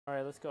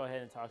Alright, let's go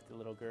ahead and talk to the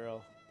little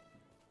girl.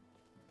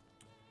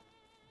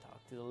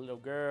 Talk to the little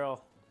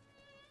girl.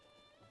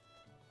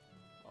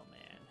 Oh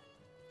man.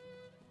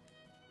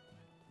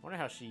 Wonder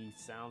how she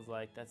sounds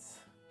like. That's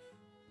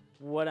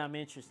what I'm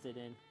interested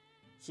in.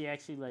 She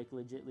actually like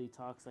legitly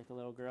talks like a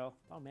little girl.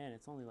 Oh man,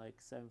 it's only like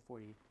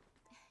 7:40.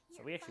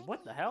 So we actually,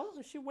 what the hell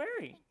is she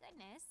wearing? Thank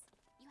goodness.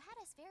 You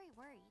had us very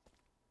worried.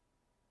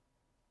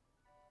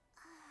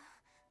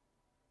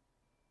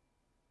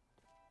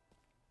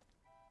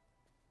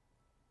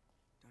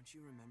 Don't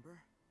you remember?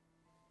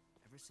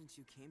 Ever since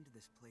you came to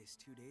this place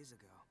 2 days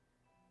ago,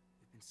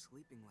 you've been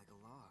sleeping like a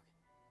log.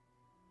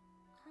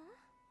 Huh?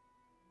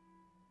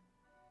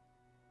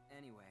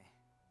 Anyway,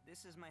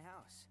 this is my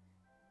house.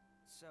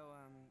 So,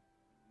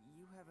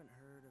 you haven't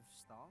heard of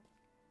Stahl?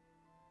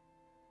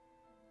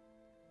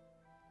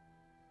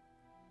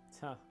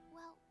 Huh.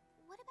 Well,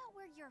 what about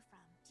where you're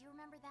from? Do you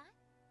remember that?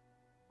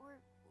 Or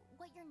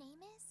what your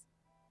name is?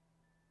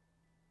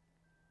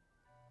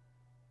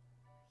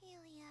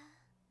 Relia.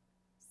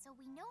 So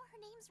we know her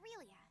name's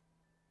Relia.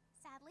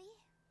 Sadly,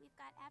 we've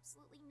got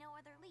absolutely no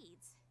other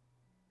leads.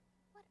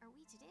 What are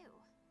we to do?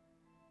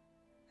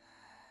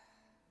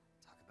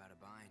 Talk about a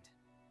bind.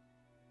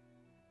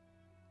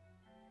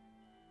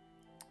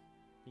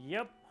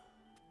 Yep.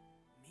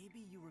 Maybe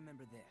you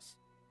remember this.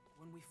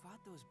 When we fought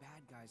those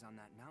bad guys on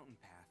that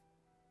mountain path,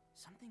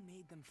 something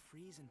made them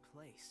freeze in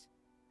place.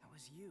 That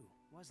was you,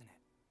 wasn't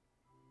it?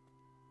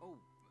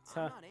 Oh,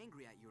 I'm not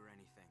angry at you or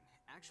anything.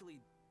 Actually,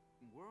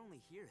 we're only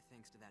here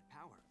thanks to that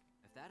power.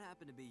 If that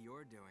happened to be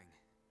your doing,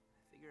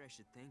 I figure I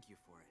should thank you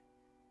for it.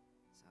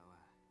 So,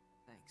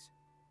 thanks.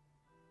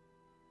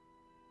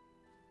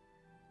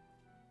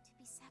 To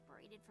be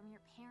separated from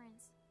your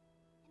parents,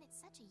 and at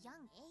such a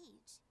young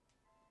age.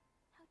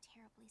 How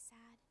terribly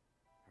sad.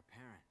 Her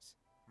parents,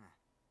 huh?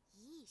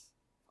 Yeesh.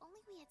 If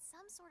only we had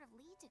some sort of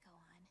lead to go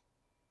on.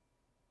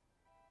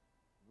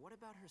 What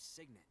about her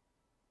signet?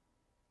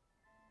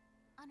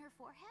 On her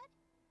forehead?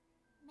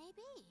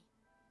 Maybe.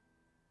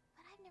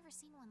 But I've never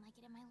seen one like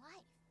it in my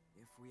life.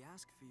 If we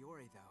ask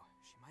Fiore, though,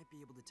 she might be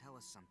able to tell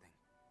us something.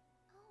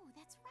 Oh,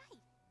 that's right.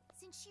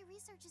 Since she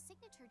researches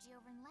signaturgy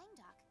over in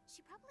Langdok,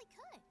 she probably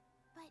could.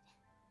 But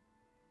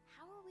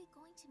how are we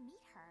going to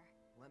meet her?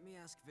 Let me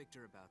ask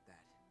Victor about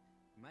that.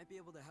 He might be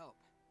able to help.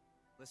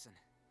 Listen,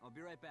 I'll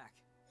be right back.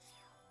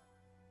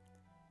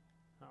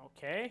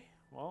 Okay,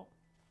 well,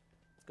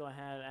 let's go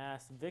ahead and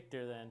ask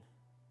Victor then.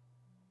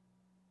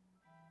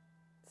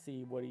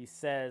 See what he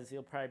says.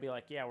 He'll probably be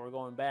like, yeah, we're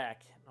going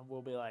back. And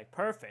we'll be like,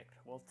 perfect.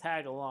 We'll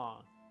tag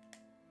along.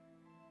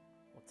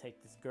 We'll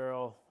take this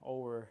girl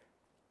over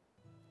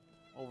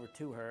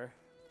to her.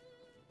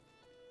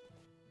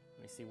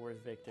 Let me see, where's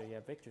Victor? Yeah,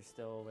 Victor's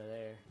still over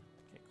there.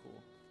 Okay,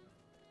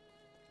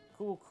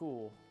 cool.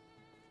 Cool.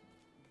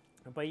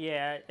 But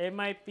yeah, it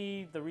might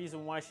be the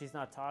reason why she's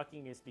not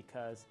talking is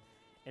because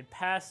in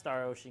past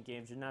Star Ocean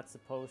games, you're not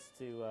supposed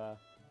to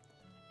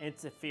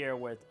interfere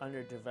with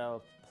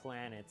underdeveloped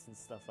planets and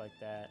stuff like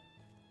that.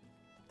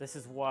 This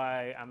is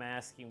why I'm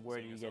asking, where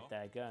do you get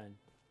that gun?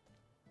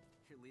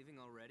 You're leaving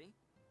already?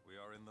 We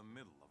are in the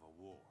middle of a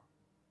war.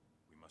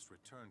 We must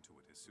return to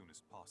it as soon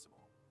as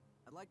possible.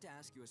 I'd like to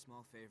ask you a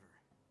small favor.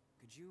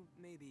 Could you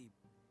maybe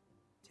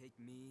take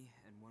me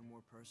and one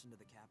more person to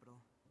the capital?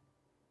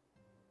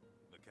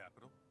 The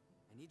capital?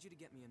 I need you to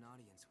get me an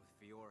audience with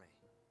Fiore.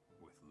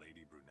 With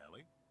Lady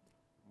Brunelli?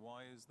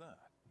 Why is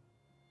that?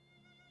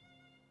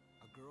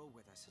 A girl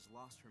with us has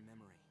lost her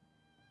memory.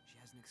 She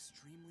has an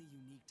extremely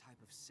unique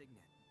type of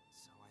signet,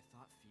 so I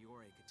thought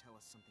Fiore could tell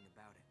us something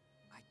about it.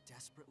 I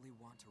desperately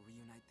want to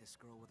reunite this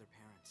girl with her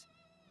parents.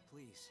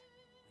 Please,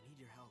 we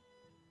need your help.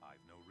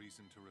 I've no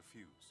reason to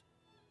refuse.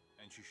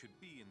 And she should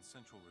be in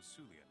Central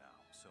Rasulia now,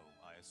 so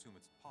I assume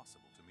it's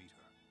possible to meet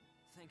her.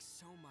 Thanks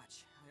so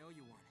much. I owe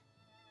you one.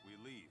 We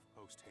leave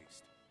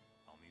post-haste.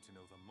 I'll need to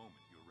know the moment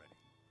you're ready.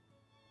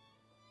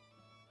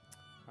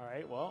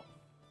 Alright, well,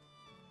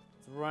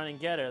 let's run and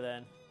get her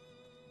then.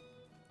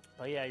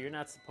 But yeah, you're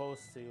not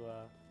supposed to,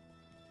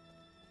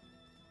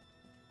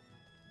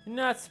 you're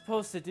not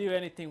supposed to do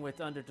anything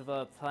with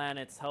underdeveloped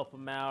planets, help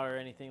them out or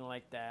anything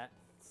like that.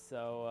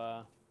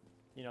 So,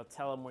 you know,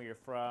 tell them where you're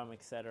from,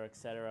 etc.,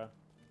 etc.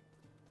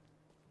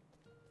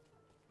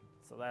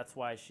 So that's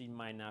why she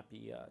might not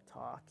be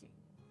talking.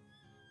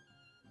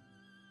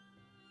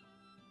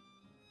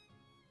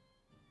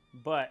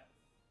 But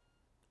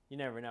you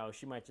never know.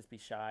 She might just be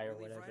shy or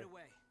whatever. Right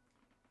away.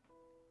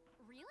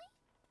 Really?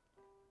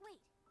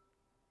 Wait,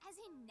 as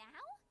in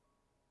now?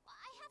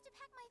 I have to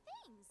pack my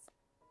things.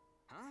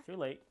 Huh? Too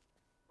late.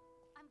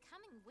 I'm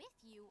coming with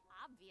you,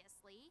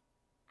 obviously.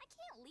 I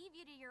can't leave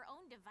you to your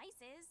own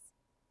devices.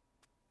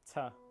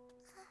 Huh.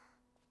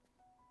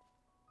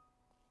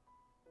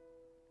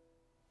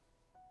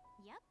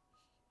 Yep,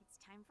 it's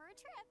time for a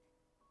trip.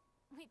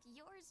 With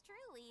yours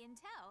truly in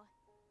tow.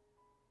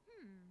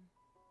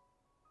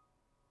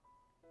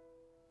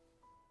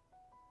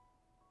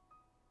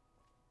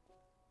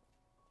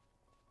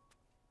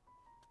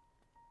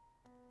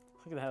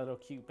 Look at that little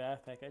cute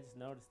backpack. I just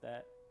noticed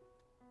that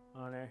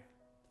on her.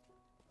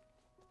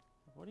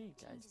 What are you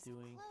guys Changes doing?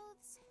 of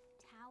clothes,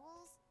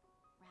 towels,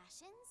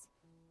 rations.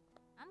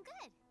 I'm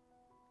good.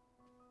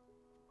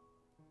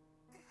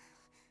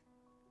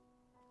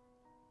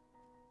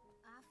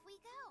 Off we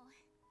go.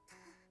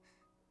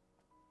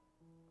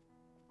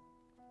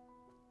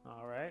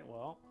 All right,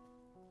 well,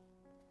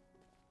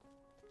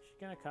 she's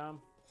gonna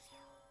come.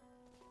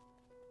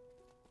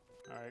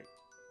 All right,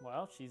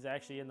 well, she's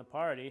actually in the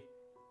party.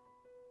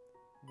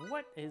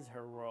 What is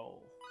her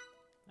role?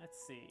 Let's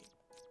see.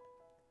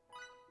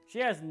 She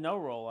has no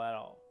role at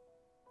all.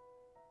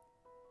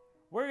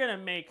 We're gonna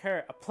make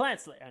her a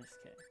plant slayer. I'm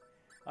just kidding.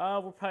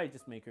 We'll probably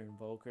just make her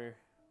invoker.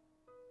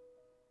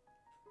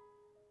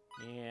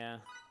 Yeah.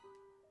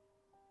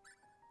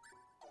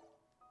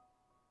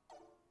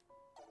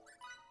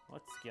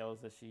 What skills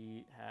does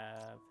she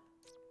have?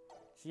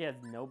 She has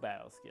no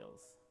battle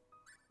skills.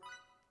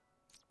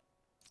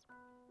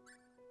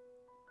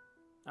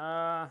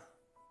 Oh,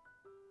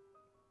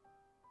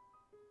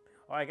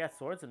 I got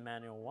swords in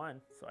manual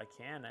 1, so I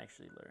can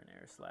actually learn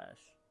air slash.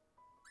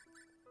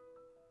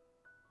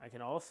 I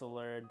can also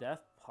learn death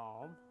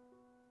palm.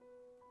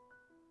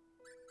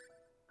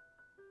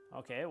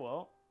 Okay,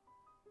 well,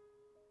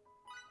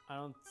 I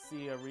don't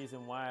see a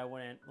reason why I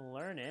wouldn't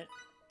learn it,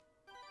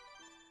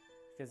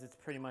 because it's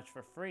pretty much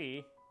for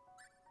free.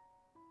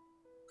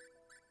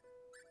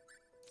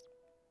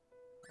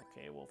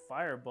 Okay, well,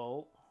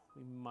 firebolt,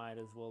 we might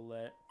as well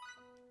let.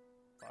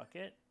 Fuck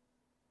it.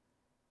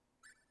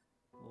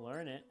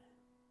 Learn it.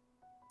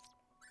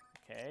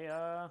 Okay,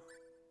 yeah,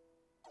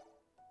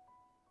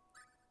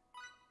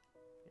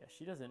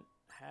 she doesn't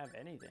have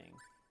anything.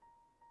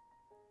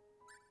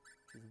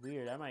 Which is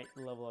weird. I might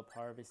level up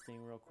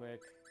harvesting real quick.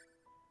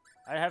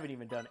 I haven't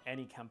even done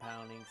any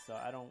compounding, so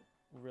I don't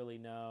really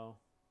know.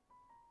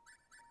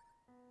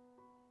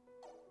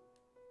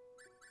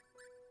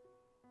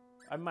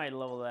 I might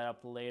level that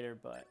up later,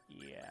 but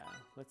yeah.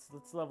 Let's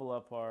level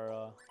up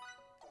our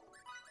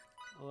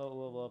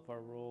level up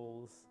our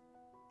rolls.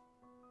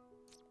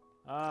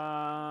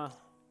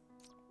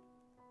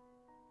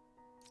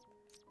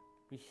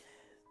 We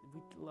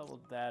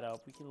leveled that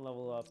up. We can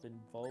level up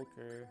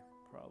Invoker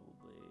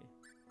probably,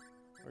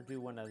 or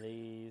do one of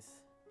these.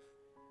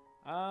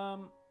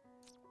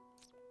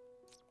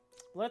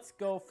 Let's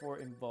go for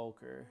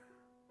Invoker.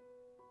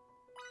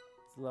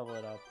 Let's level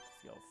it up.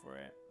 Let's go for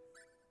it.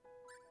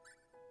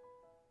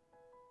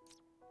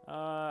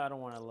 I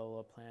don't want to level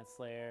up Plant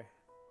Slayer.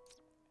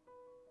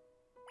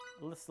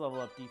 Let's level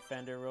up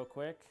Defender real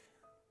quick.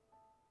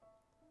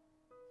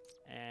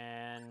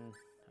 And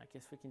I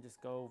guess we can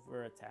just go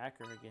for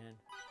Attacker again.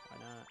 Why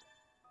not?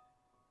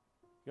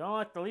 You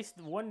unlocked at least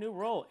one new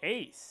role,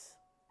 Ace.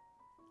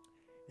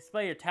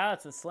 Display your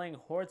talents when slaying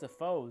hordes of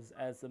foes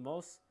as the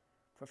most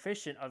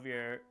proficient of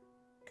your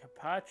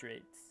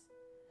compatriots.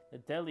 The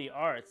deadly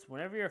arts.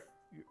 Whenever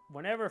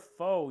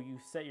foe you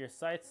set your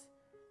sights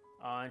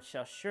on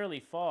shall surely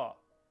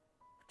fall.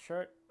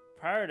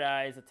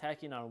 Prioritize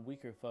attacking on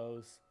weaker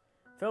foes.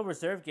 Fill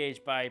reserve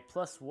gauge by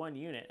 +1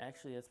 unit.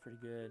 Actually, that's pretty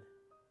good.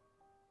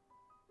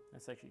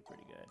 That's actually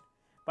pretty good.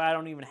 But I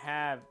don't even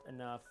have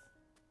enough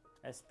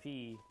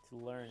SP to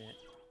learn it.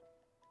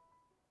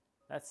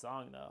 That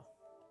song, though.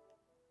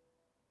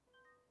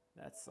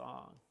 That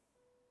song.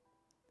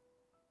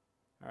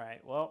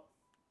 Alright, well,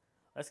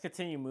 let's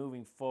continue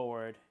moving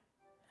forward.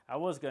 I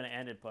was going to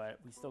end it, but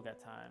we still got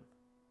time.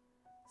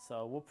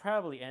 So we'll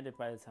probably end it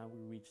by the time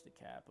we reach the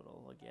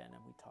capital again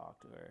and we talk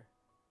to her.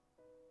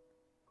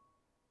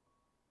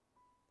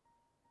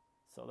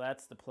 So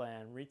that's the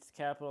plan. Reach the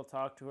capital,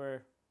 talk to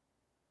her,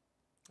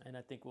 and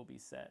I think we'll be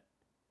set.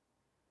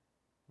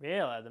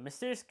 Riela, the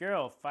mysterious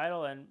girl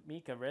Fatal and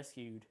Mika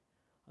rescued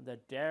on the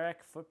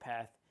Derek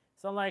footpath.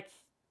 It's unlike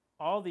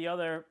all the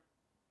other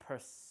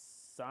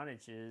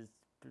personages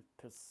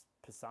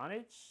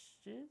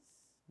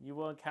you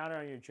will encounter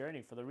on your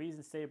journey for the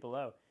reasons stated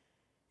below.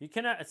 You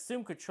cannot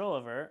assume control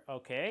of her,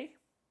 okay?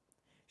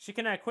 She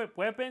cannot equip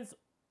weapons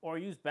or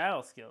use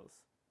battle skills.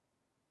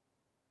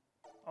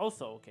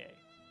 Also okay.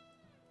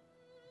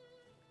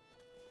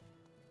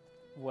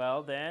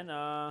 Well then,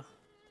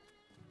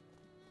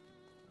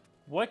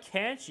 what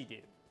can she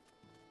do?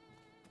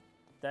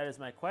 That is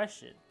my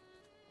question.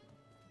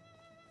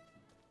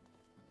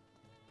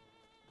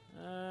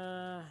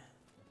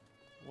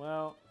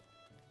 Well,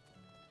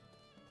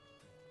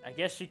 I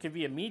guess she could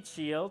be a meat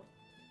shield.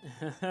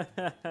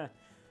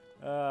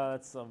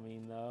 That's so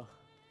mean, though.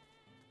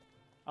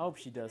 I hope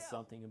she does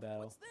something about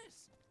it. What's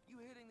this? You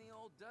hitting the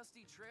old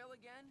dusty trail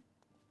again?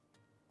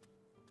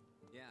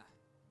 Yeah.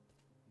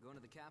 I'm going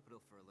to the capital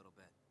for a little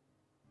bit.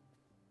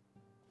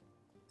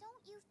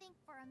 Don't you think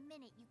for a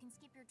minute you can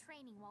skip your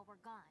training while we're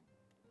gone?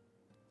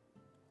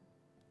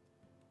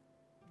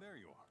 There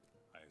you are.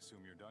 I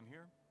assume you're done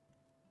here?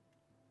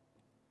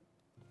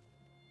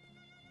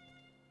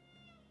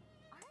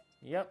 Aren't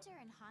Hunter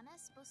and Hana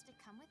supposed to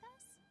come with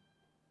us?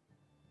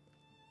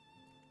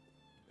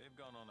 They've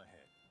gone on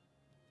ahead.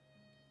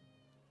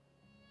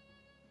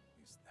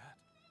 Is that?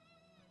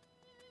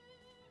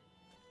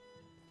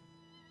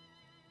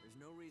 There's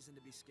no reason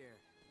to be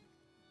scared.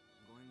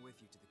 I'm going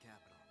with you to the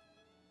capital.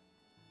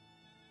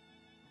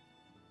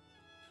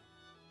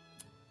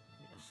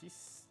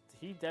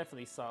 he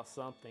definitely saw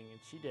something and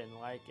she didn't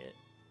like it.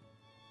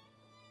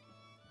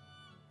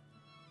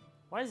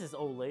 Why is this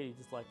old lady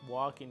just like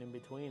walking in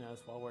between us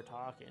while we're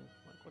talking?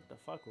 Like, what the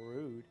fuck,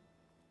 rude.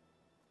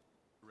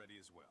 Ready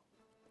as well.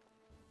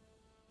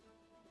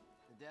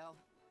 Adele,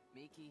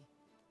 Miki,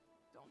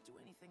 don't do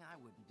anything I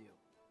wouldn't do.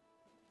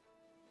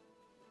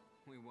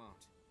 We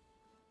won't.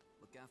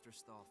 Look after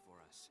Stall for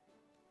us.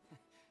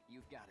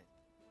 You've got it.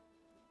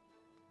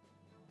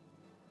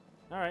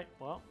 Alright,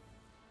 well.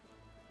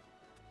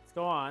 Let's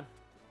go on.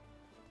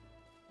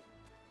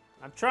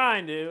 I'm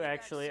trying to,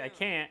 actually. I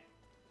can't.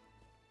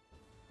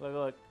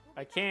 Look.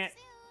 I can't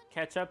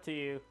catch up to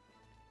you.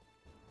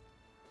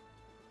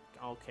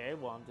 Okay,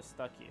 well, I'm just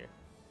stuck here.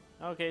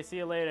 Okay, see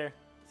you later.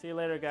 See you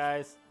later,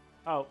 guys.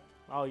 Oh,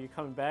 you're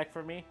coming back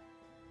for me?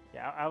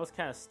 Yeah, I was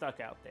kind of stuck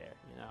out there,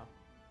 you know.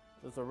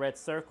 There was a red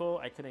circle.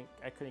 I couldn't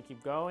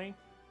keep going.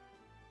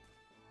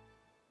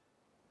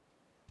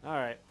 All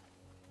right.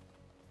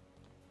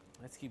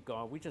 Let's keep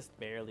going. We just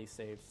barely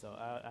saved, so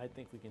I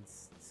think we can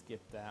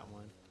skip that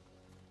one.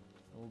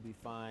 We'll be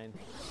fine.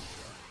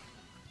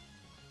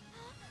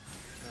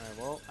 Alright,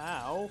 well,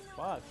 ow,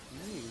 fuck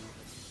you.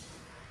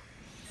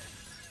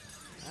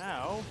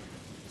 Ow.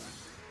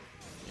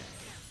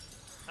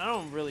 I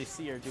don't really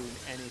see her doing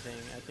anything.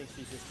 I think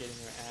she's just getting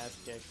her ass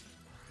kicked.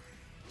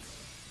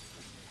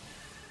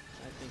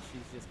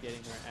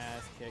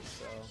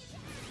 So.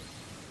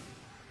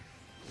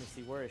 Let me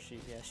see, where is she?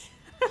 Yeah,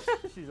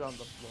 she's on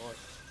the floor.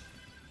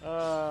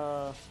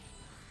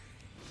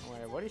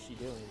 Wait, what is she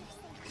doing?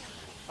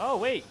 Oh,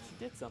 wait, she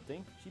did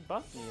something. She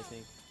buffed me, I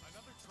think.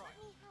 That was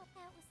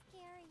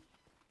scary.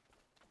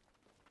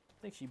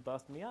 I think she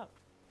buffed me up.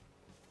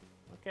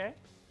 Okay.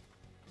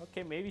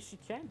 Okay, maybe she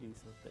can do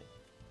something.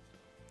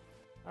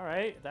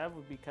 Alright, that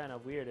would be kind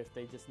of weird if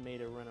they just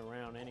made her run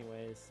around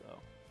anyways, so.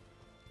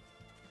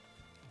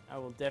 I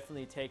will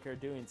definitely take her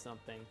doing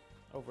something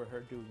over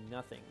her doing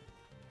nothing.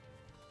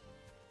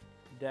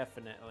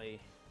 Definitely.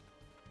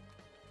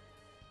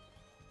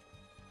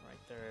 Alright,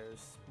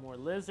 there's more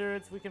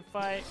lizards we can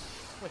fight,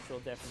 which we'll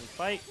definitely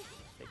fight.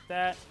 Take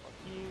that. Fuck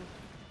you.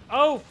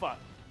 Oh, fuck!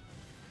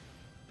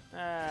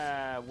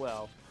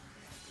 Well.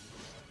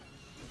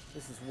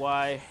 This is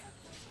why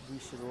we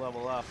should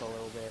level up a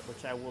little bit,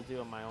 which I will do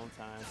in my own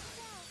time.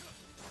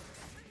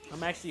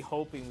 I'm actually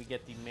hoping we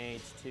get the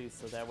mage too,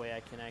 so that way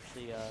I can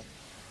actually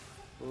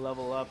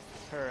level up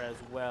her as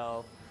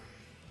well.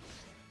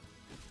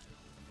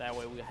 That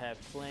way we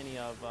have plenty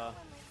of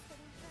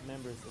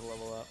members to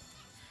level up.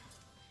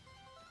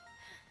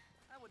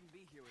 I wouldn't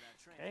be here without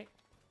training.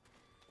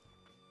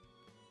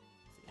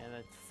 Okay. And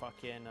that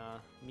fucking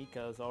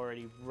Miko's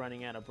already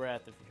running out of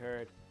breath, if you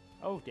heard.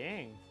 Oh,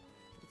 dang.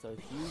 It's a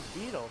huge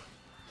beetle.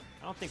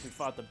 I don't think we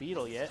fought the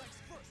beetle yet.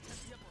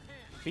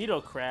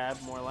 Beetle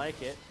crab, more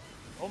like it.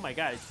 Oh my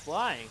god, it's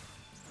flying.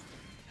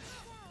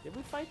 Did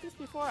we fight this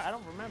before? I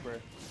don't remember.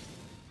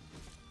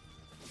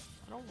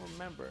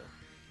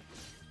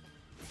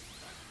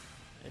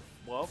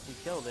 Well, we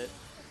killed it.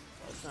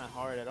 That's not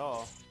hard at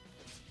all.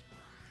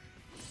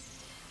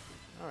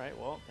 Alright,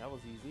 well, that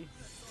was easy.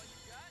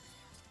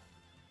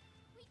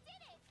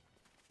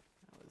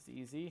 That was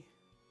easy.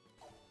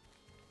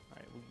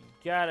 Alright, we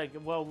gotta...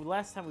 Well,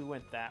 last time we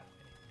went that way.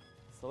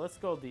 So let's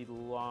go the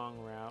long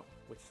route,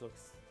 which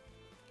looks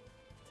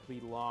to be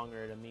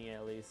longer to me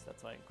at least.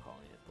 That's why I'm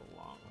calling it the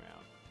long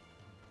route.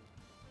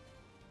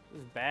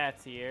 There's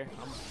bats here.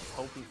 I'm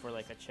hoping for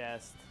like a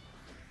chest.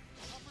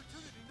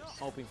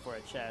 Hoping for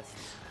a chest.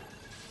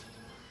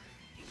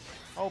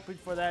 Hoping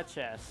for that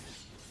chest.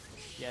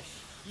 Yeah,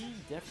 she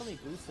definitely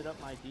boosted up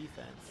my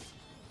defense.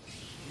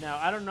 Now,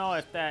 I don't know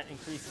if that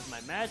increases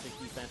my magic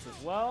defense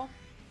as well,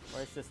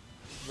 or it's just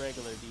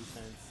regular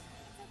defense.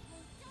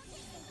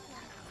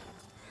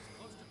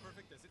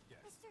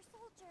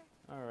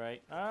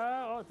 Alright.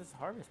 Oh, this is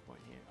harvest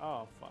point here.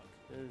 Oh, fuck.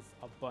 There's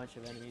a bunch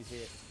of enemies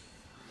here.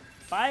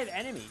 5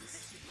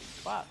 enemies.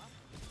 Fuck.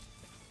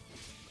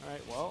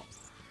 Alright, well.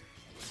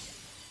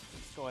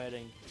 Let's go ahead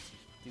and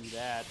do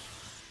that.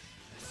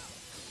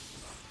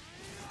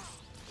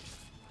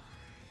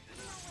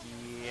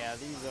 Yeah,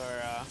 these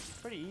are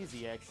pretty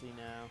easy actually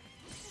now.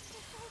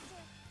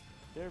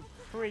 They're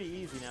pretty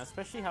easy now,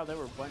 especially how they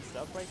were bunched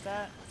up like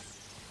that.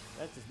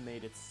 That just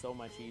made it so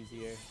much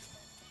easier.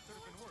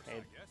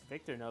 Hey,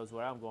 Victor knows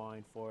what I'm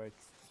going for.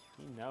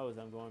 He knows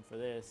I'm going for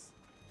this.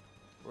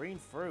 Green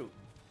fruit.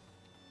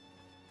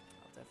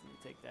 I'll definitely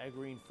take that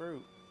green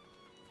fruit.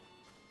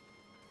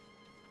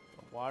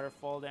 A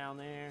waterfall down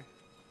there.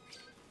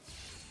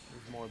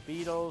 There's more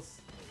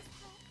beetles.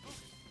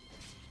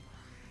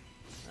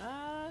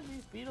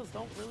 These beetles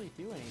don't really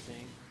do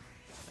anything.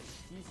 Like,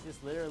 he's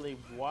just literally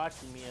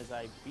watching me as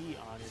I beat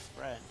on his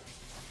friend.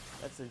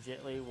 That's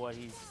legitimately what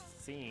he's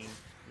seeing.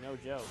 No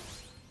joke.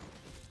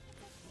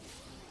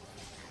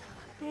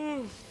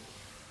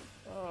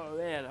 Oh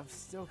man, I'm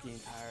still getting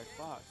tired.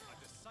 Fuck. A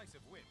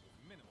decisive win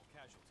with minimal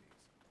casualties.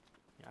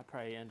 Yeah, I'll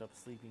probably end up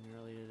sleeping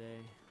early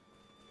today.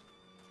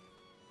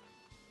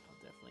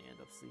 I'll definitely end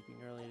up sleeping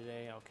early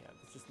today. Okay, I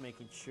was just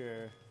making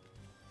sure.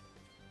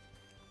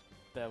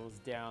 that was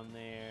down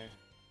there.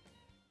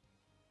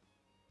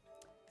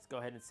 Let's go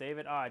ahead and save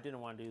it. Oh, I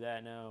didn't want to do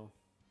that, no.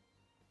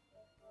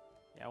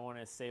 Yeah, I want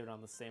to save it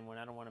on the same one.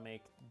 I don't want to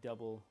make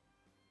double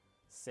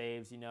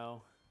saves, you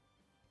know.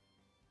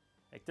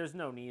 Like, there's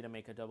no need to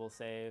make a double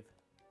save.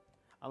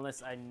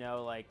 Unless I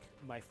know, like,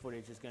 my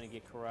footage is going to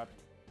get corrupt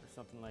or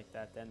something like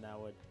that, then that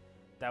would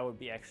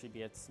actually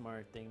be a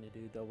smart thing to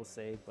do, double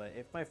save. But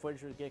if my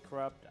footage would get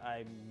corrupt,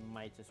 I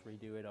might just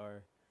redo it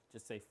or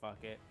just say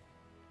fuck it.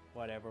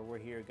 Whatever, we're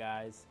here,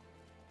 guys.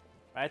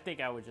 I think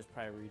I would just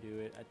probably redo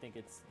it. I think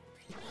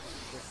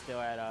we're still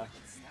at a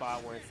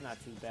spot where it's not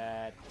too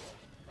bad.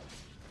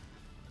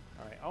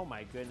 Alright, oh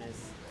my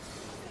goodness.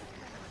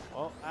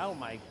 Oh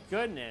my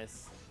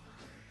goodness.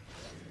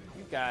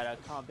 You gotta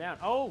calm down.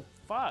 Oh,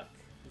 fuck.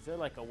 Is there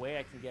like a way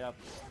I can get up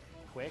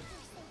quick?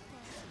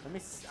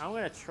 I'm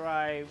gonna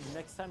try,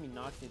 next time he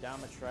knocks me down,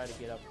 I'm gonna try to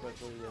get up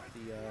quickly with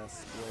the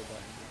skill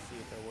button and see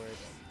if it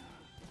works.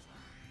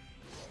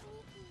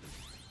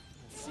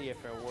 Let's see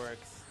if it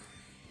works.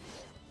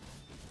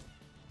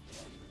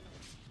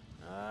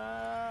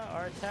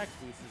 Our attack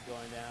boost is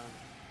going down.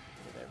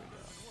 Okay, there we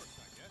go.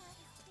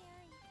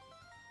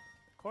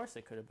 Of course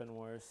it could have been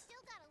worse. Still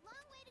got a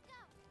long way to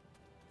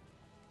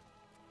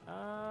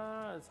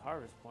go. It's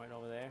Harvest Point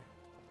over there.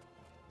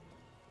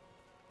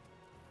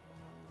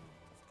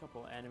 There's a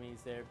couple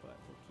enemies there, but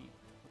we'll keep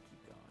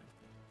going.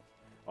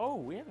 Oh,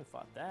 we haven't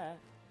fought that.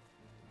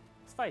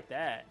 Let's fight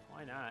that.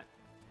 Why not?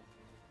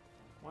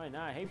 Why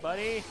not? Hey,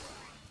 buddy.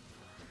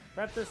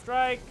 Preemptive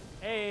Strike.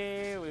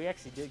 Hey, we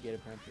actually did get a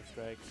Preemptive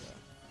Strike. So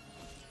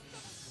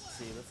let's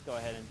see. Let's go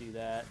ahead and do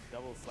that.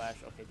 Double slash.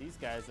 Okay, these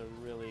guys are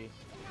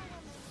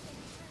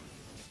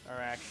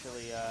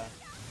actually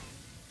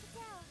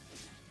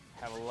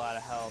have a lot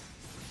of health.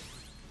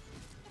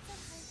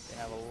 They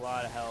have a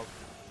lot of health.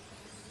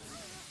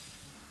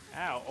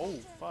 Ow. Oh,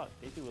 fuck.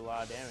 They do a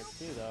lot of damage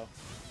too, though.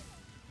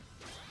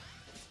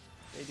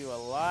 They do a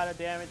lot of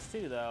damage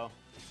too, though.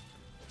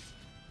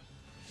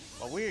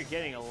 But we're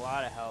getting a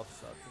lot of health,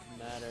 so it doesn't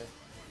matter.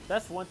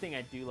 That's one thing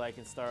I do like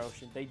in Star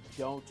Ocean. They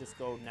don't just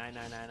go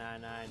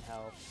 99999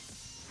 health.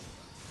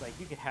 Like,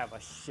 you can have a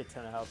shit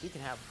ton of health. You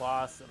can have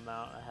boss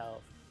amount of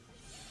health.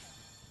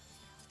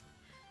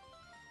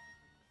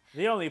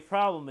 The only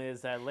problem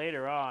is that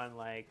later on,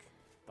 like,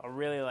 the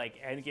really,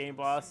 like, endgame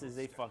bosses,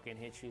 they fucking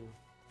hit you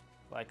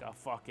like a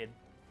fucking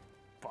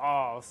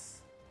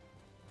boss.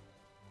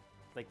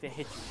 Like, they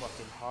hit you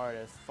fucking hard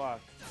as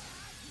fuck.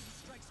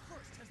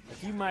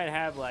 Like, you might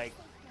have, like,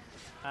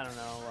 I don't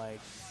know, like,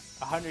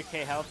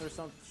 100k health or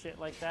some shit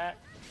like that.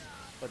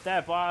 But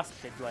that boss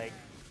could, like,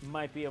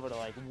 might be able to,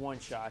 like,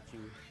 one-shot you.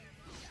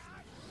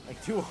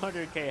 Like,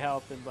 200k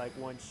health in, like,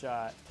 one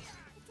shot.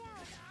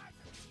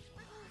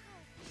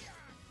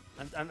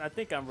 I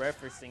think I'm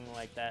referencing,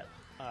 like, that,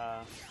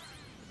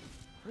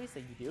 what is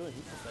he doing?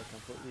 He's just, like,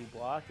 completely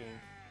blocking.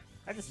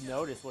 I just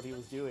noticed what he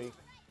was doing.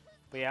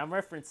 But yeah, I'm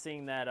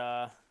referencing that,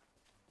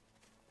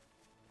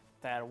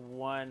 that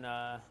one,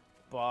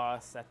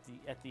 boss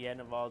at the end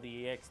of all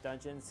the EX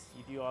dungeons.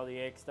 You do all the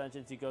EX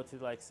dungeons, you go to,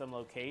 like, some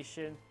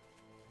location,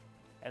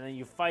 and then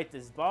you fight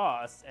this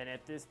boss, and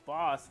if this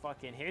boss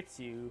fucking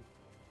hits you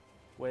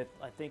with,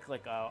 I think,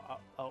 like,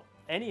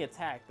 any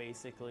attack,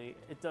 basically,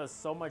 it does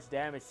so much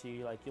damage to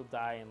you, like, you'll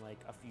die in, like,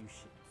 a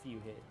few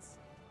hits.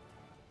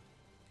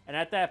 And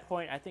at that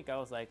point, I think I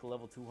was, like,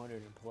 level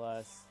 200 and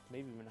plus,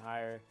 maybe even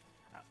higher.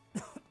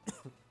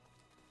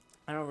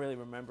 I don't really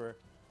remember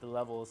the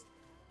levels.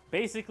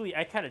 Basically,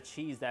 I kind of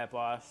cheesed that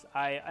boss.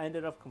 I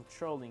ended up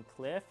controlling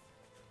Cliff,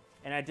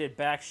 and I did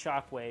back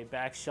shockwave,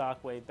 back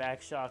shockwave,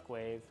 back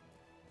shockwave.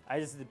 I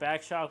just did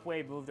back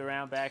shockwave, moved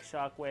around, back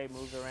shockwave,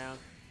 moved around,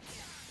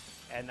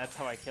 and that's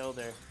how I killed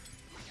her.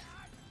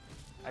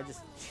 I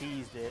just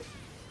cheesed it,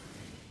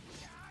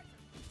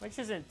 which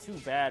isn't too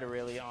bad,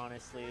 really,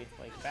 honestly.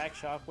 Like, back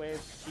shockwave,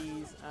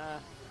 cheese,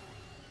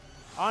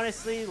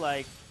 honestly,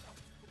 like,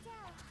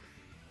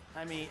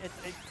 I mean,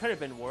 it could have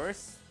been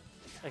worse.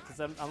 Like, cause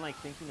I'm like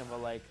thinking of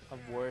a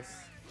worse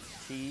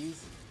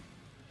cheese,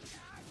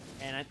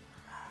 and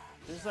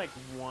there's like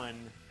one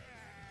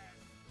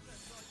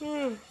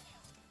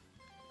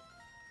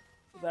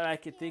that I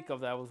could think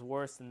of that was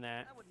worse than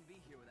that.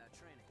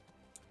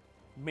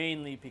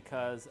 Mainly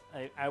because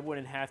I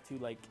wouldn't have to,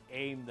 like,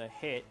 aim the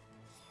hit,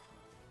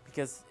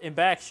 because in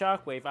back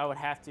shockwave I would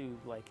have to,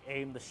 like,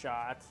 aim the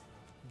shot,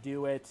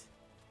 do it,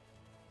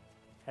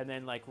 and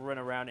then, like, run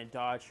around and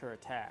dodge her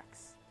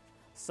attacks.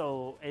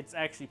 So it's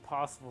actually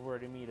possible for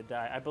me to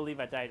die. I believe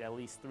I died at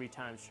least 3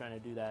 times trying to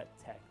do that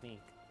technique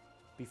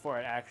before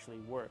it actually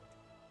worked.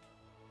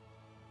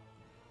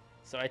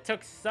 So I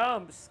took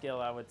some skill,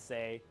 I would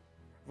say,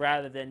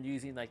 rather than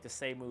using, like, the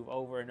same move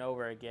over and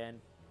over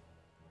again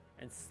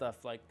and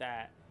stuff like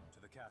that.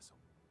 To the castle.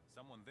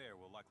 Someone there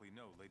will likely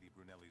know Lady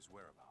Brunelli's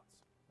whereabouts.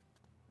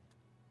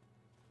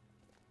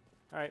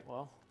 Alright,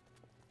 well,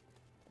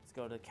 let's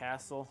go to the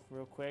castle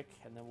real quick,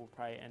 and then we'll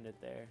probably end it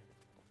there.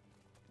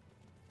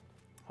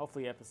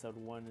 Hopefully episode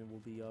 1 will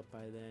be up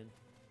by then.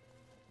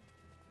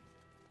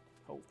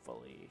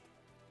 Hopefully.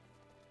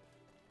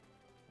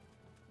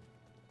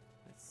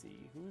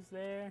 see. Who's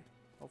there?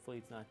 Hopefully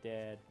it's not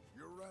dead.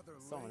 You're rather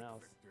Someone late,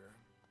 else. Victor.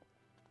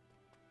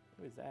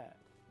 Who is that?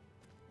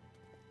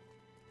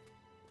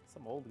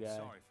 Some old guy.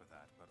 Sorry for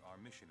that, but our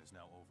mission is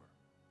now over.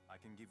 I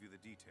can give you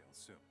the details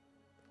soon.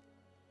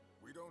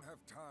 We don't have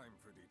time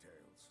for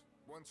details.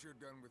 Once you're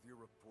done with your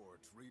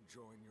reports,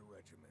 rejoin your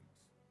regiment.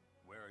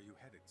 Where are you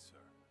headed, sir?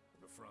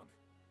 The front.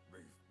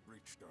 They've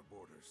breached our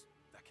borders.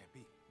 That can't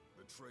be.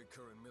 The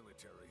Trey-Curran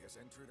military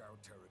has entered our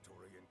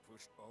territory and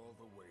pushed all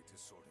the way to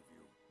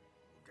Sortiview.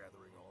 We're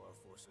gathering all our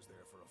forces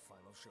there for a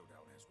final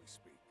showdown as we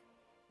speak.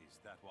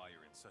 Is that why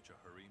you're in such a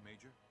hurry,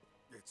 Major?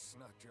 It's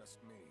not just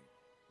me.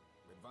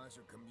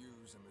 Advisor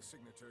Camus and the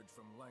Signaturge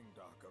from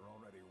Languedoc are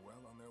already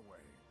well on their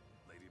way.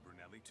 Lady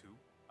Brunelli, too?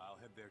 I'll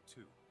head there,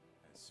 too,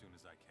 as soon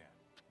as I can.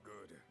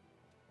 Good.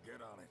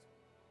 Get on it.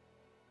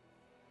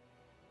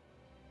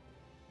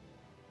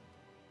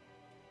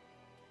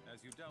 As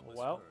you doubtless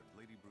Well. heard,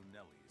 Lady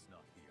Brunelli is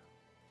not here.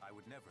 I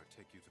would never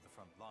take you to the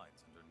front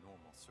lines under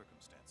normal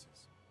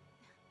circumstances.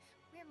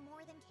 We're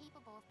more than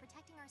capable of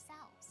protecting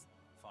ourselves.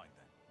 Fine,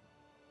 then.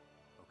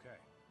 Okay,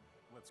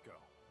 let's go.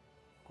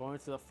 Going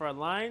to the front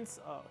lines.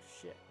 Oh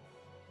shit.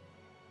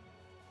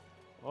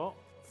 Well,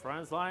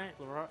 front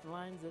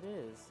lines it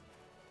is.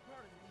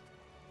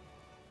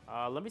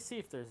 Let me see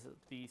if there's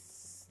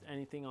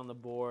anything on the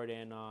board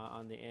and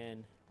on the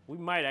end. We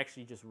might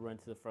actually just run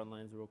to the front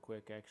lines real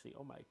quick. Actually,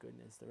 oh my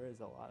goodness, there is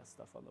a lot of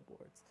stuff on the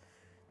boards.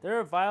 There are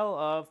a vial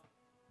of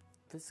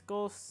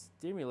physical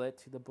stimulant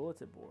to the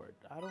bulletin board.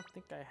 I don't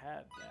think I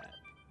have that.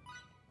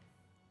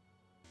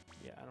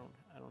 Yeah, I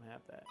don't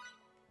have that.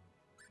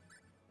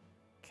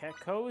 Cat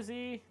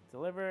Cozy,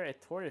 deliver a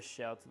tortoise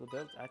shell to the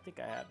build. I think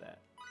I have that.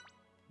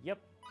 Yep.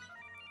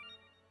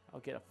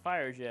 I'll get a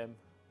fire gem.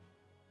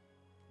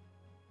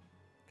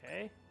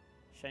 Okay.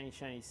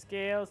 Shiny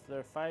scales. There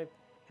are 5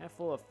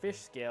 handful of fish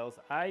scales.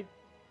 I'm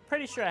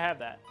pretty sure I have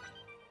that.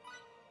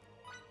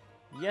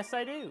 Yes,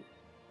 I do.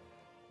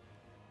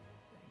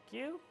 Thank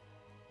you.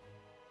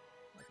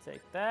 I'll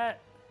take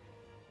that.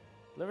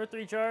 Deliver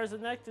 3 jars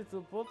of nectar to the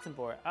bulletin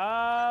board.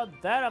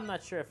 That I'm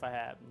not sure if I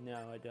have. No,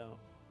 I don't.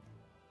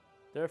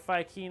 There are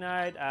 5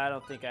 keen-eyed. I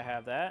don't think I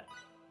have that.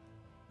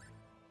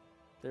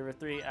 There were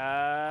 3.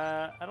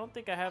 I don't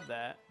think I have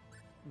that.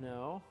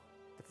 No.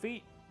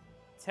 Defeat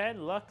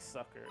 10 luck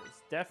suckers.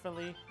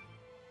 Definitely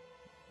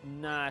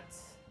not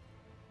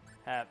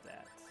have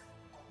that.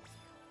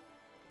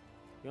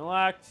 You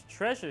unlocked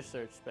treasure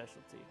search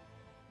specialty.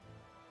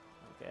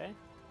 Okay.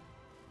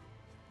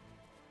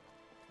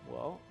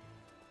 Well,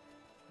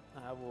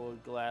 I will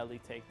gladly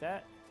take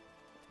that.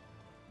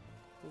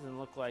 Doesn't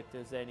look like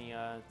there's any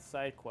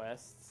side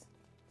quests.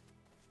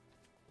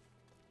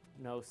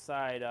 No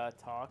side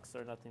talks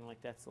or nothing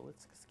like that, so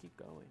let's just keep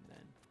going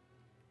then.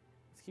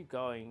 Let's keep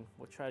going.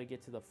 We'll try to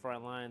get to the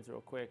front lines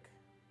real quick.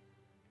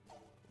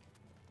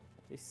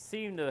 They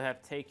seem to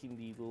have taken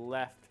the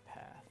left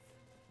path,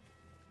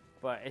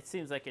 but it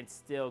seems like it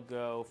still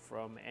go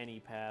from any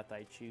path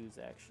I choose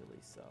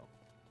actually, so.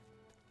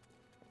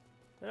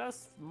 Let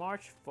us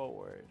march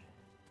forward.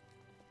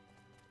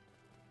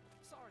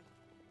 Sorry.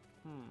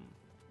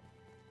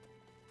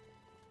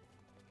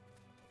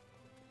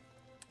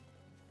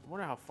 I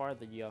wonder how far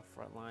the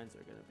front lines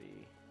are going to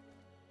be.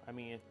 I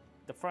mean,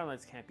 the front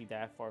lines can't be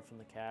that far from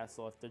the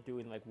castle if they're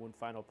doing like one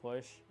final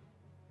push.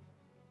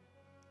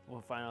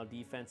 One final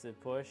defensive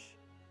push.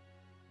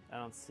 I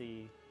don't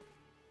see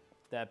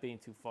that being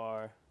too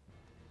far.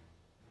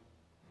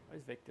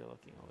 Where's Victor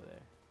looking over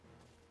there?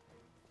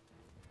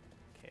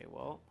 Okay,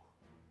 well.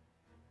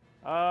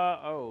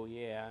 Oh,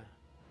 yeah.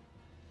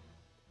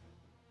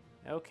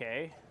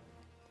 Okay.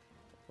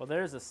 Well,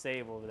 there's a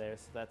save over there,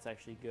 so that's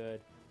actually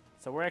good.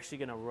 So we're actually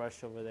going to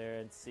rush over there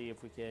and see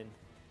if we can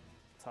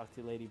talk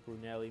to Lady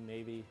Brunelli,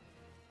 maybe.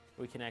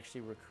 We can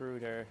actually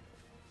recruit her.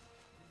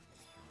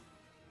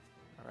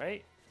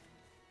 Alright.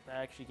 That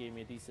actually gave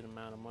me a decent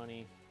amount of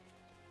money.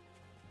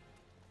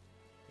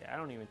 Yeah, I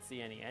don't even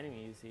see any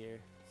enemies here,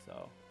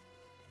 so.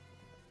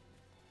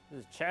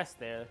 There's a chest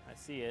there. I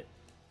see it.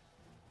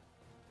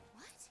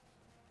 What?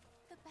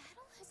 The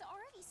battle has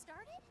already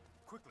started?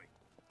 Quickly!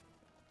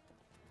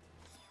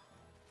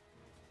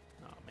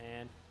 Oh,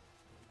 man.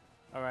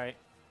 Alright.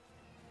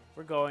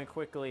 We're going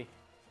quickly.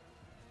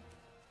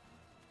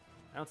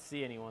 I don't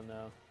see anyone,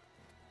 though.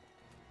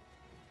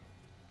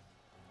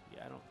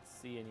 Yeah, I don't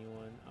see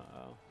anyone.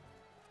 Uh-oh.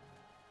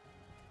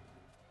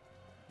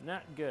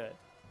 Not good.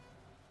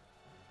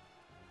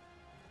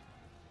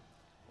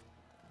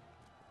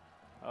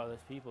 Oh,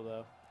 there's people,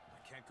 though. I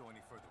can't go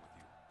any further with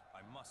you.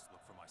 I must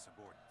look for my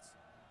subordinates.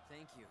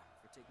 Thank you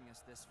for taking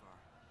us this far.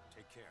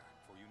 Take care,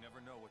 for you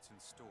never know what's in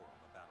store on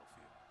the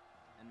battlefield.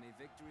 And may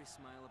victory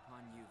smile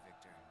upon you,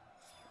 Victor.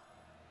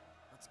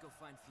 Let's go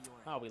find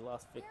Fiora. Oh, we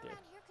lost Where Victor.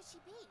 around here could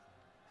she be?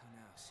 Who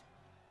knows?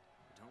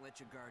 But don't let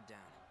your guard down.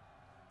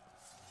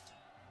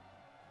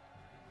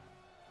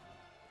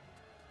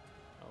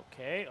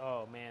 Okay.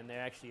 Oh, man, they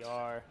actually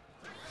are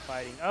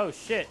fighting. Oh,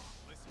 shit.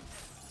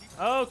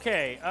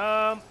 Okay.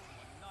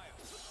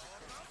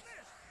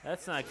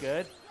 That's not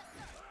good.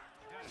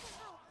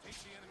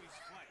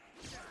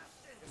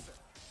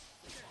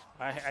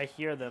 I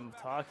hear them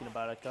talking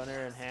about it.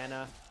 Gunnar and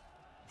Hannah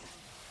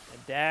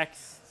and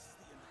Dax.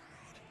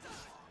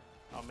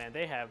 Oh man,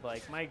 they have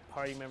like, my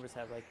party members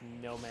have like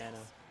no mana.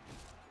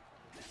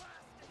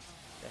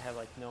 They have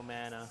like no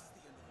mana.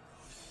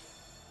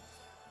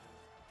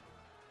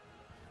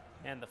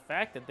 And the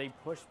fact that they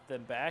pushed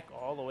them back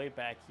all the way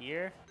back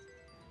here,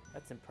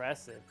 that's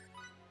impressive.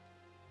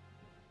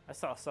 I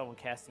saw someone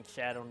casting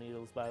Shadow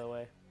Needles, by the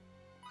way.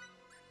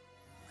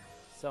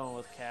 Someone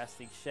was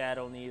casting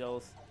Shadow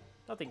Needles.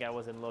 Don't think I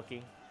wasn't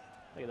looking.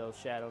 Look at those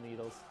Shadow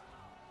Needles.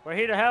 We're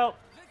here to help.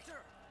 Victor!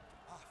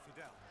 Ah,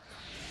 Fidel.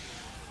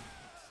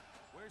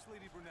 Where's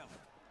Lady Brunelli?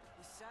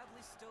 We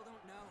sadly still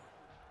don't know.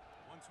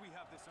 Once we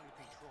have this under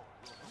control,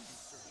 we'll help you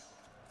search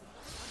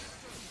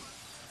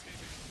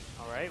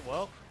for her. Alright,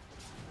 well.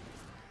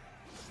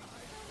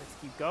 Let's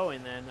keep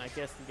going then. I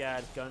guess we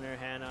got Gunnar,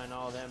 Hannah, and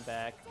all them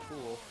back.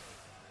 Cool.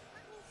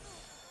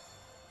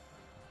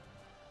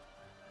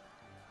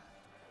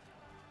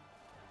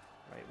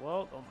 Right,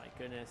 well, oh my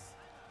goodness.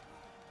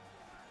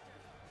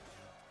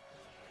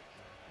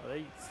 Are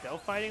they still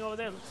fighting over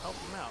there? Let's help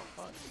them out.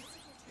 Fuck.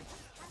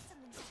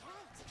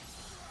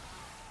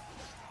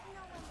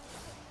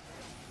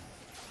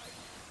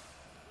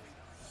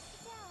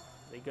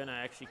 Are they gonna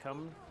actually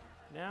come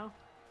now?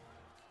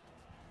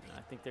 No,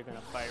 I think they're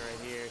gonna fight right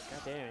here.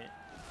 God damn it.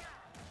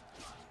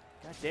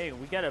 God dang it.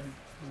 We gotta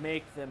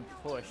make them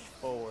push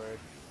forward.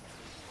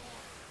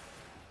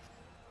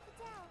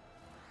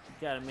 We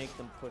gotta make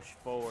them push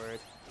forward.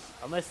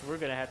 Unless we're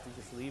gonna have to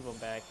just leave them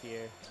back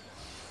here.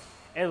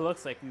 It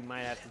looks like we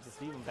might have to just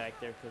leave them back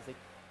there because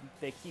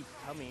they keep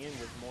coming in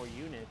with more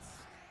units.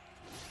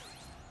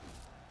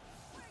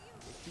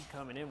 They keep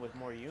coming in with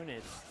more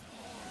units.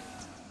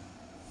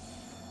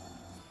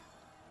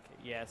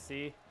 Okay, yeah,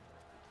 see?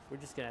 We're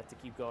just gonna have to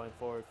keep going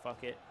forward.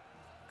 Fuck it.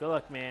 Good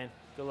luck, man.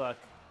 Good luck.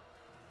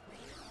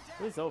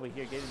 Who's over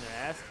here getting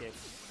their ass kicked?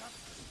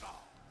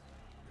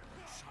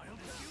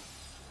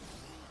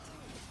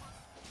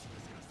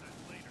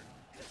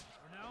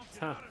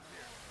 Huh.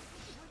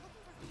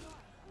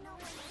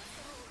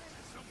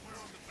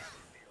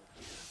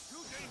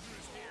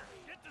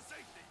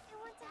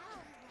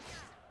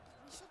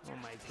 Oh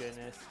my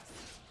goodness.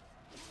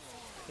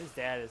 His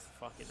dad is a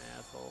fucking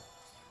asshole.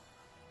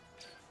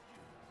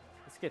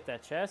 Let's get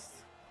that chest.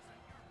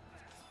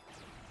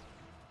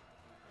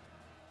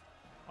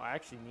 Oh, I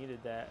actually needed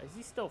that. Is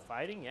he still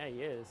fighting? Yeah,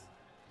 he is.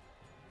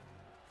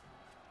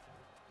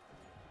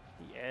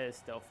 He is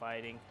still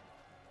fighting.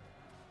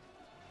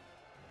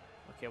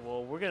 Okay,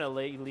 well, we're gonna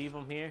leave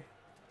him here.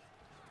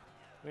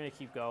 We're gonna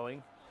keep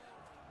going.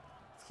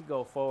 Let's keep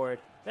going forward.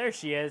 There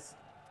she is.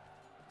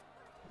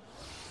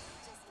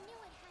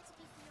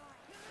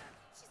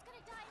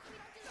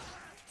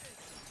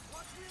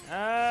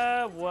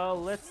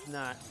 Well, let's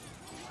not.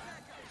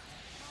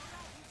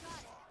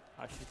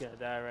 Oh, she's gonna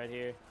die right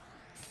here.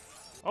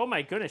 Oh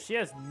my goodness, she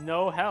has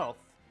no health.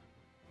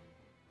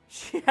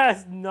 She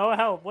has no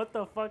health. What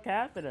the fuck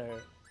happened to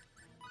her?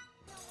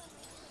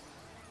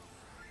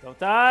 Don't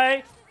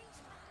die!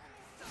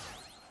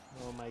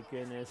 Oh my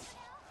goodness.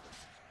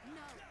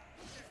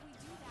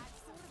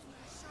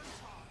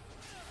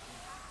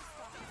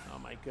 Oh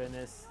my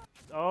goodness.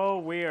 Oh,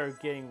 we are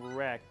getting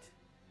wrecked.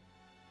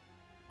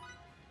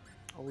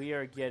 We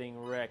are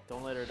getting wrecked.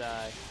 Don't let her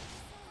die.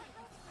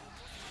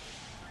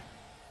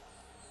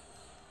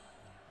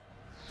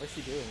 What's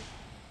she doing?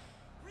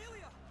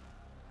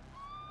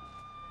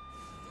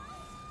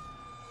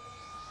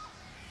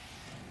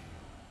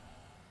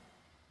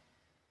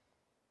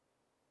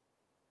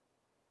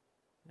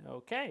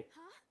 Okay.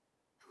 Huh?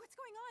 What's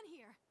going on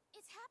here?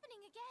 It's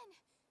happening again.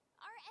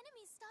 Our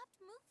enemies stopped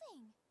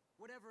moving.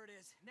 Whatever it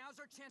is, now's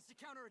our chance to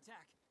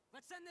counterattack.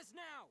 Let's end this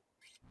now.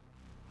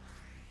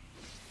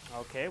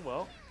 Okay,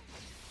 well.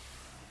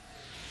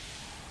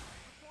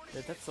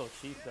 Yeah, that's so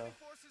cheap, though.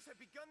 Forces have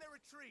begun their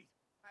retreat.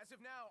 As of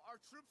now, our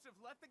troops have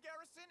left the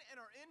garrison and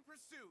are in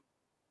pursuit.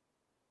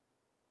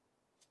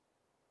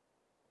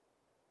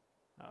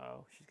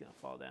 Uh-oh, she's gonna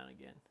fall down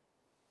again.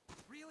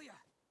 Relia!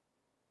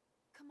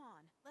 Come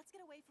on, let's get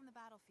away from the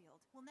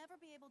battlefield. We'll never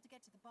be able to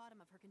get to the bottom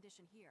of her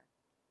condition here.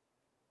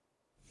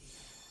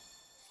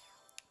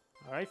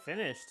 All right,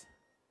 finished.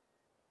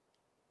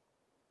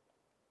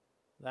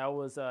 That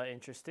was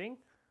interesting.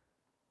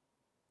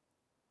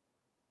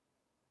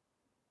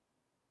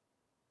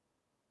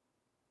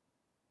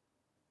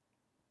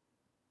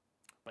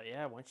 But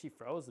yeah, once she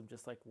froze him,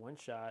 just like one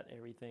shot,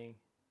 everything.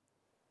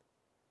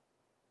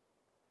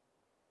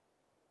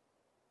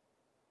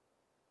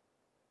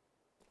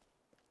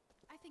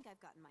 I think I've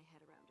gotten my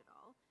head around it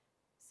all.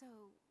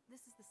 So,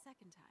 this is the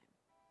second time.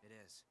 It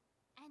is.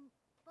 And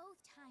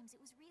both times it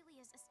was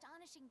Relia's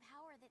astonishing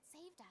power that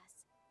saved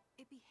us.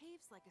 It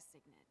behaves like a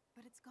signet,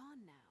 but it's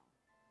gone now.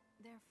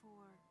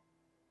 Therefore,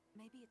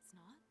 maybe it's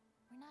not?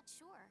 We're not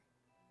sure.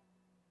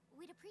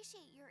 We'd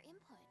appreciate your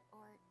input,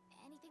 or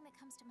anything that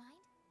comes to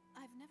mind.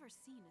 I've never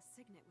seen a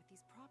signet with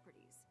these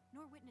properties,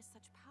 nor witnessed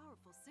such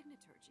powerful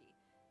signaturgy.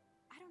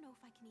 I don't know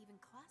if I can even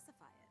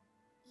classify it.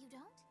 You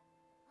don't?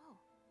 Oh.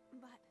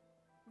 But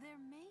there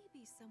may be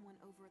be someone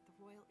over at the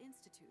Royal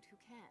Institute who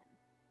can.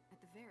 At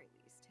the very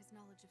least, his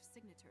knowledge of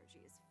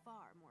signaturgy is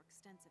far more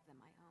extensive than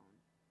my own.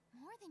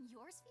 More than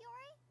yours,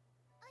 Fiore?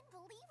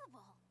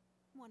 Unbelievable!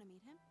 Want to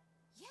meet him?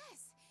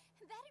 Yes!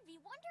 That'd be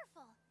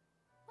wonderful!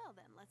 Well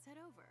then, let's head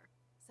over.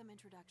 Some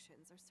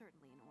introductions are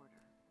certainly in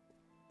order.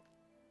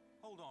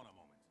 Hold on a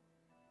moment.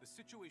 The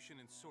situation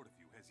in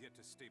Sorteview has yet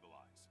to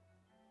stabilize.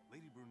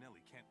 Lady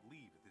Brunelli can't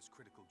leave at this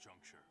critical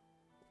juncture.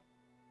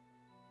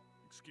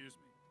 Excuse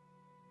me.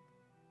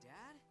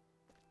 Dad?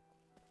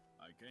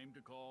 I came to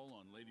call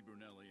on Lady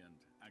Brunelli and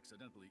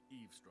accidentally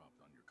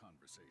eavesdropped on your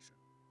conversation.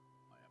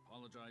 I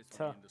apologize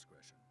for the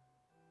indiscretion.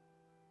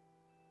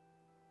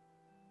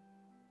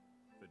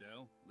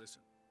 Fidel,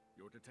 listen.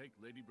 You're to take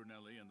Lady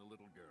Brunelli and the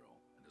little girl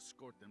and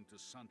escort them to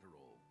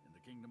Santarol in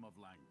the Kingdom of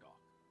Langdok.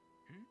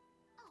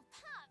 Oh,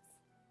 Pops!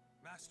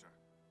 Master!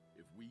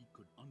 If we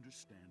could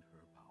understand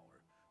her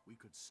power, we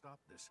could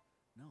stop this,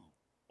 no,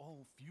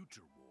 all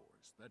future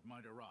wars that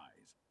might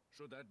arise,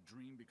 should that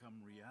dream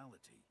become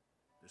reality.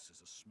 This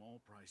is a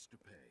small price to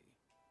pay.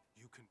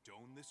 You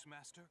condone this,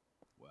 Master?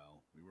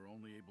 Well, we were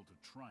only able to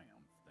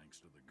triumph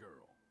thanks to the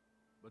girl.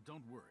 But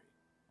don't worry,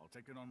 I'll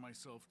take it on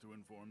myself to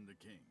inform the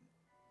king.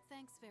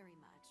 Thanks very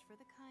much for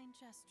the kind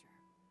gesture.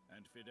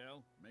 And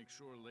Fidel, make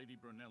sure Lady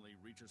Brunelli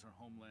reaches her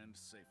homeland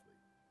safely.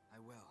 I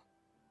will.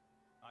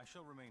 I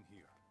shall remain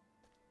here.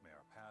 May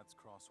our paths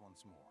cross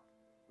once more.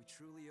 We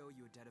truly owe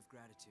you a debt of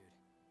gratitude.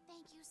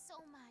 Thank you so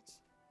much.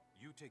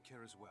 You take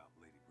care as well,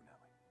 Lady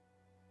Brunelli.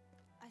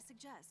 I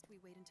suggest we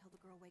wait until the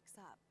girl wakes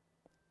up.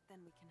 Then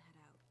we can head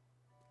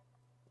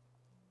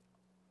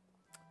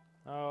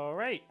out. All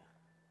right.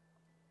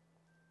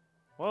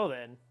 Well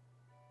then.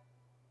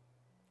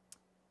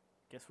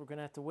 Guess we're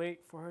gonna have to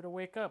wait for her to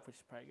wake up, which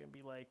is probably gonna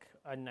be like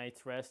a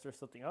night's rest or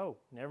something. Oh,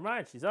 never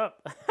mind, she's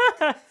up.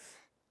 That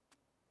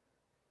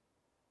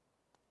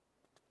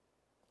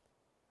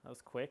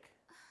was quick.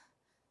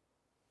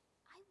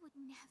 I would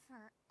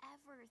never,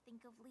 ever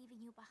think of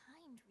leaving you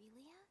behind,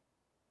 Relia.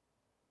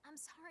 I'm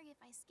sorry if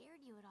I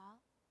scared you at all.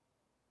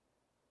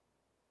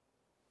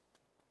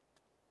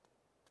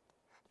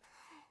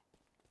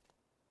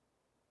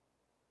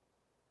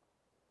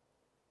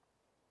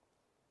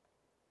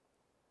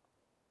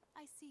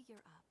 I see you're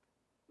up.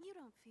 You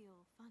don't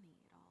feel funny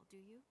at all, do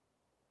you?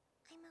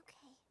 I'm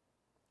okay.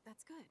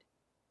 That's good.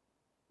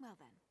 Well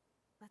then,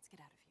 let's get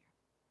out of here.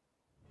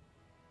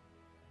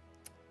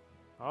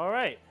 All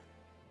right.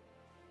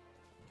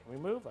 Can we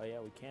move? Oh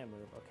yeah, we can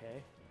move.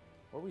 Okay.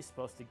 Where are we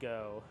supposed to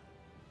go?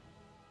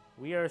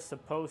 We are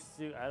supposed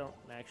to... I don't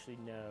actually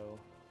know.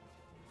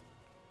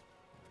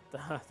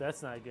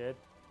 That's not good.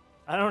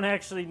 I don't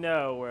actually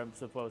know where I'm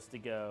supposed to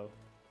go.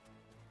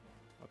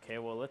 Okay,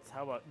 well, let's...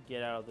 How about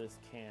get out of this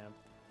camp?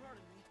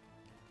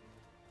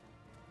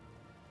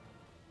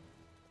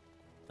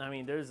 I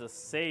mean, there's a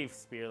save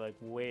spear, like,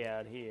 way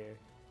out here.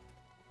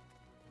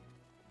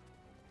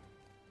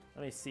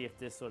 Let me see if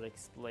this would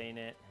explain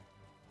it.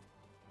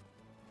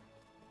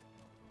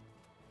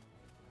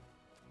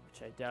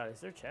 Which I doubt. Is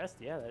there a chest?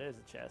 Yeah, that is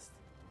a chest.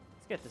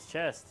 Let's get this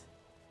chest.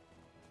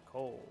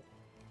 Coal.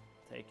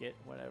 Take it,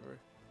 whatever.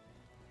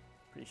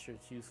 Pretty sure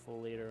it's useful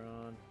later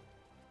on.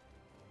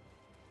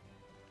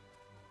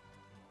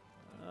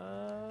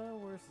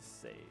 Where's the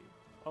save?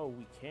 Oh,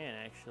 we can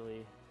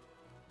actually.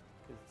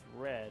 Because it's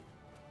red.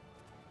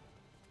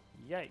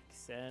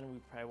 Yikes, and we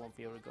probably won't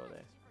be able to go there.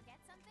 Did you forget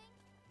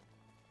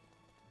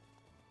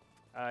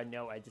something?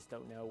 No, I just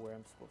don't know where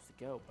I'm supposed to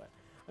go, but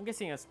I'm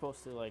guessing I'm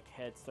supposed to like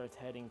start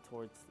heading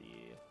towards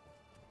the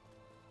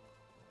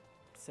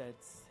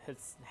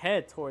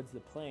head towards the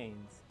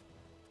plains,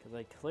 because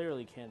I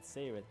clearly can't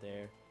save it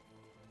there.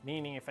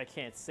 Meaning, if I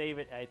can't save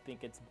it, I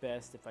think it's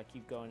best if I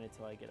keep going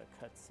until I get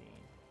a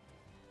cutscene.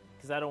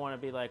 Because I don't want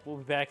to be like, we'll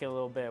be back in a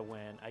little bit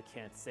when I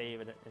can't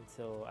save it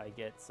until I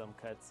get some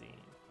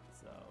cutscene.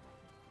 So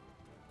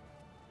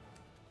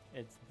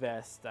it's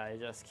best I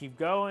just keep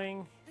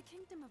going. The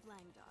Kingdom of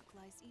Langdok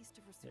lies east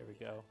of Rasulia. There we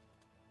go.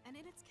 And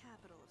in its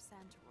capital of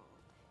Santarol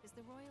is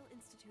the Royal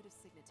Institute of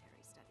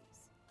Signatory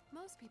Studies.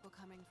 Most people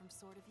coming from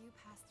Sorteview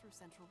pass through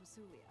central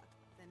Rasulia,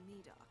 then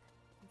Medok,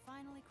 and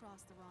finally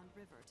cross the Ronde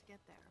River to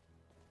get there.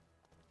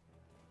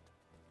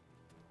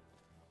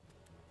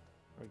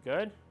 We're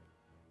good?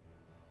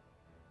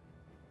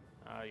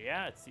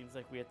 Yeah, it seems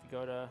like we have to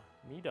go to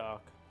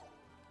Medok.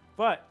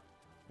 But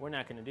we're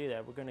not going to do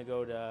that. We're going to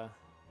go to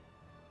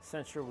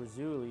Central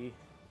Rasulia.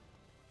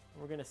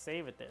 We're going to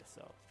save it there.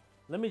 So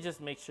let me just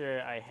make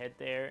sure I head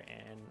there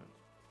and,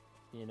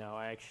 you know,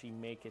 I actually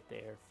make it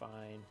there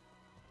fine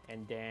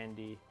and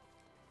dandy.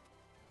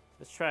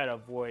 Let's try to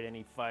avoid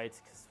any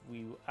fights because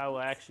I will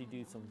actually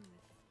do some...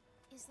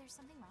 Is there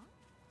something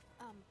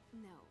wrong?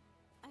 No.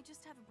 I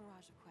just have a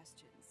barrage of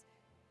questions.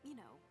 You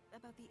know,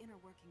 about the inner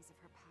workings of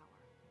her power.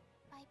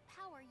 By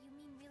power, you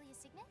mean Relia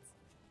signets?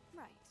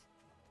 Right.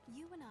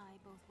 You and I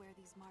both wear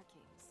these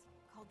markings,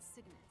 called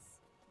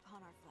signets, upon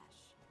our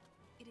flesh.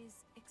 It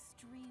is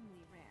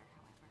extremely rare,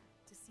 however,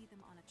 to see them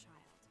on a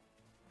child.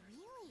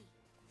 Really?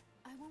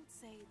 I won't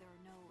say there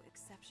are no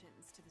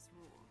exceptions to this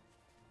rule.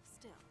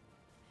 Still,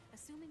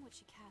 assuming what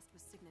she cast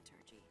was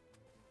signaturgy.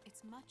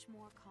 It's much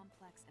more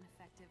complex and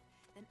effective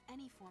than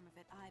any form of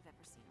it I've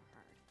ever seen or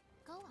heard.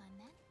 Go on,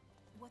 then.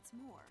 What's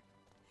more,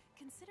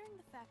 considering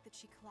the fact that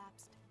she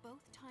collapsed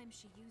both times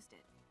she used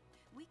it,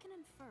 we can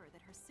infer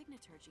that her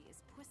signaturgy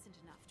is puissant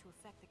enough to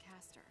affect the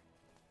caster.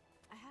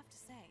 I have to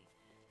say,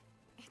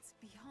 it's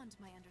beyond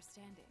my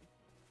understanding.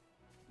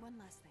 One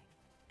last thing.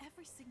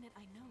 Every signet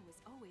I know is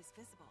always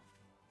visible,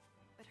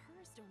 but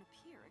hers don't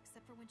appear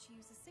except for when she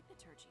uses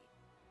signaturgy.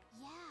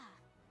 Yeah,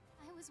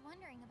 I was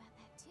wondering about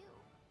that too.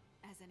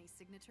 As any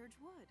signaturge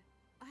would.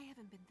 I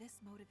haven't been this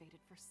motivated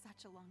for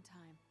such a long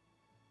time.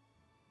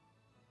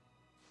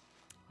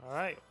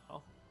 Alright,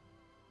 well.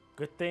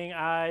 Good thing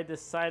I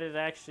decided to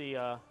actually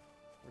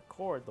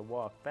record the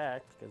walk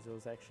back because it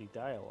was actually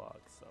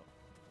dialogue, so.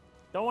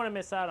 Don't want to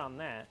miss out on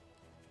that.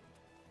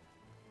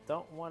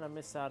 Don't want to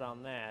miss out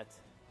on that.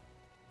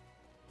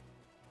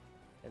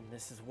 And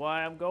this is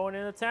why I'm going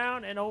into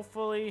town and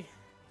hopefully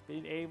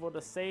being able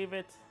to save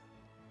it.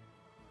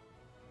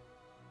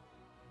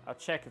 I'll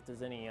check if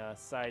there's any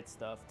side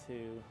stuff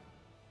too.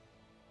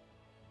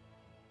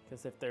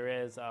 Because if there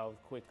is, I'll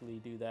quickly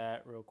do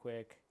that real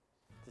quick.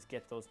 Just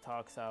get those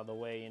talks out of the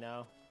way, you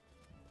know?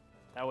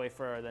 That way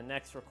for the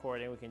next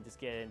recording, we can just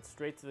get in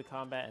straight to the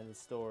combat and the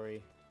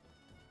story.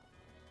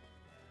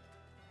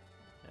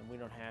 And we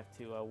don't have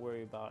to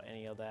worry about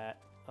any of that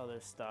other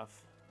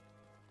stuff.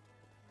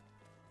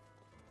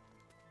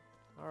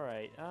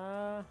 Alright,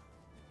 I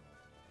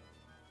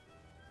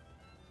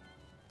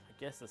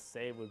guess the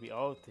save would be...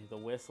 Oh, the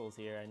whistle's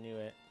here. I knew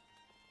it.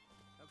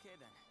 Okay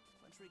then,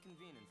 let's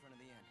reconvene in front of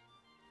the inn.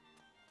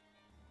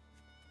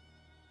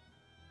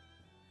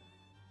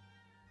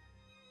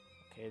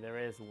 Okay, there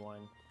is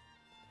one.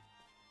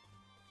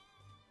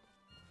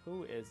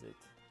 Who is it?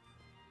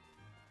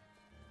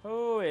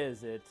 Who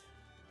is it?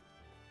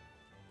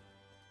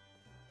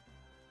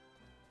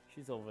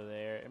 She's over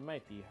there. It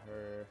might be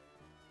her.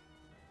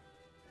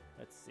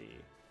 Let's see.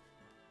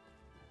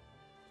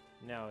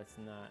 No, it's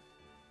not.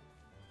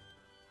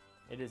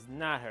 It is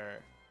not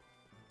her.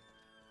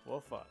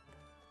 Well, fuck.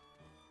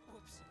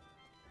 Whoops.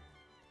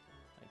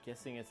 I'm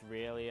guessing it's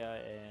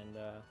Aurelia and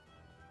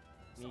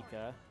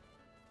Mika.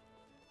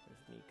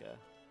 There's Mika.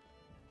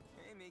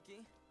 Hey,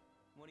 Miki.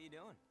 What are you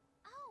doing?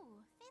 Oh,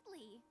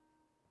 Fiddly.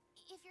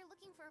 If you're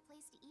looking for a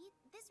place to eat,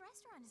 this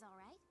restaurant is all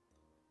right.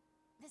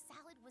 The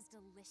salad was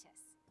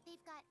delicious.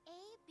 They've got A,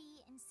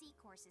 B, and C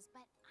courses,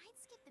 but I'd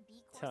skip the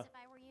B course if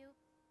I were you.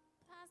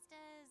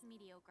 Pasta's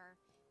mediocre.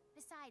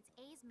 Besides,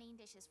 A's main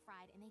dish is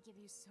fried, and they give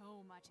you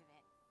so much of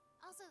it.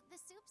 Also, the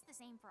soup's the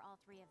same for all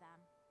three of them.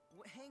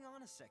 Hang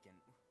on a second.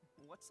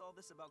 What's all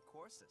this about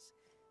courses?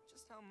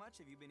 Just how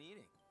much have you been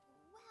eating?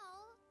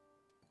 Well,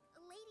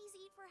 ladies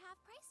eat for half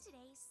price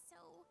today,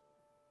 so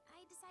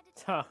I decided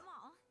to eat them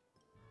all.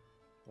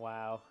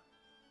 Wow.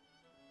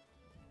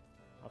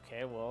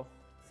 Okay, well,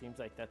 seems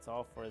like that's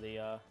all for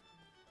the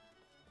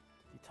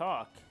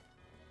talk.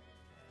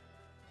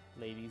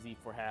 Ladies eat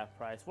for half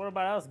price. What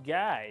about us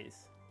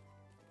guys?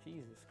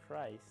 Jesus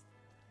Christ.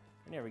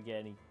 I never get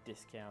any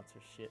discounts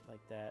or shit like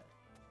that.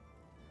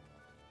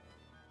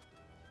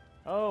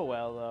 Oh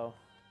well, though.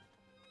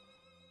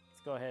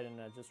 Let's go ahead and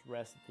just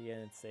rest at the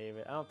end and save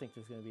it. I don't think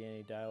there's going to be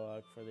any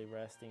dialogue for the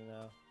resting,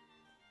 though.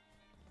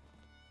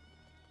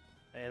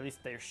 At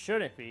least there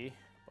shouldn't be,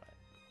 but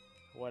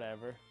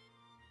whatever.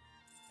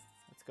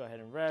 Let's go ahead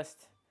and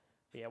rest.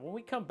 But yeah, when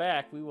we come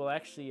back, we will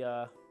actually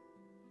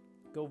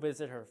go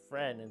visit her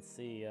friend and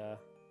see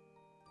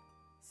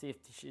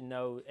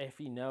if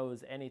he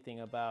knows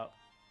anything about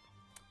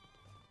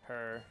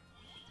her.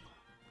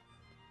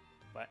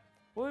 But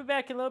we'll be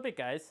back in a little bit,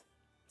 guys.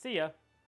 See ya.